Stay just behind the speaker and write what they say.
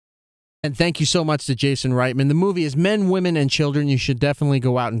And thank you so much to Jason Reitman. The movie is Men, Women, and Children. You should definitely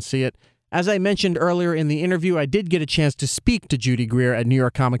go out and see it. As I mentioned earlier in the interview, I did get a chance to speak to Judy Greer at New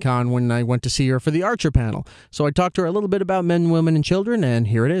York Comic Con when I went to see her for the Archer panel. So I talked to her a little bit about Men, Women, and Children, and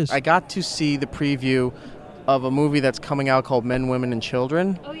here it is. I got to see the preview of a movie that's coming out called Men, Women, and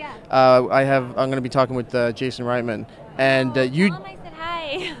Children. Oh, yeah. I'm going to be talking with Jason Reitman. And you... Mom, I said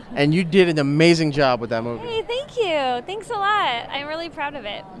hi. And you did an amazing job with that movie. Hey, thank you. Thanks a lot. I'm really proud of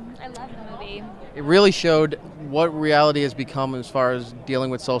it. I love the movie. It really showed what reality has become as far as dealing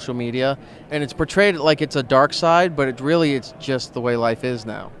with social media. And it's portrayed like it's a dark side, but it's just the way life is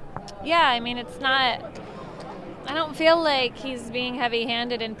now. Yeah, I mean, it's not... I don't feel like he's being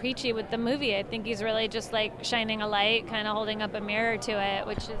heavy-handed and preachy with the movie. I think he's really just like shining a light, kind of holding up a mirror to it,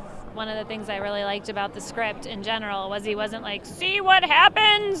 which is one of the things I really liked about the script in general, was he wasn't like, see what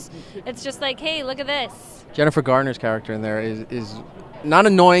happens? It's just like, hey, look at this. Jennifer Garner's character in there is not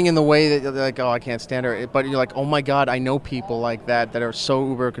annoying in the way that like, oh, I can't stand her, but you're like, oh my God, I know people like that are so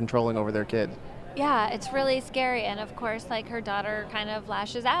uber controlling over their kids. Yeah, it's really scary. And of course, like, her daughter kind of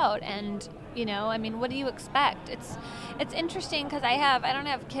lashes out, and you know, I mean, what do you expect? It's interesting because I don't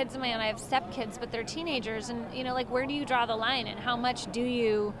have kids of my own. I have stepkids, but they're teenagers, and you know, like, where do you draw the line, and how much do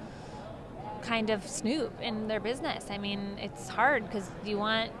you kind of snoop in their business? I mean, it's hard because you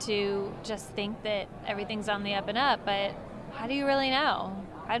want to just think that everything's on the up and up, but how do you really know?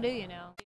 How do you know?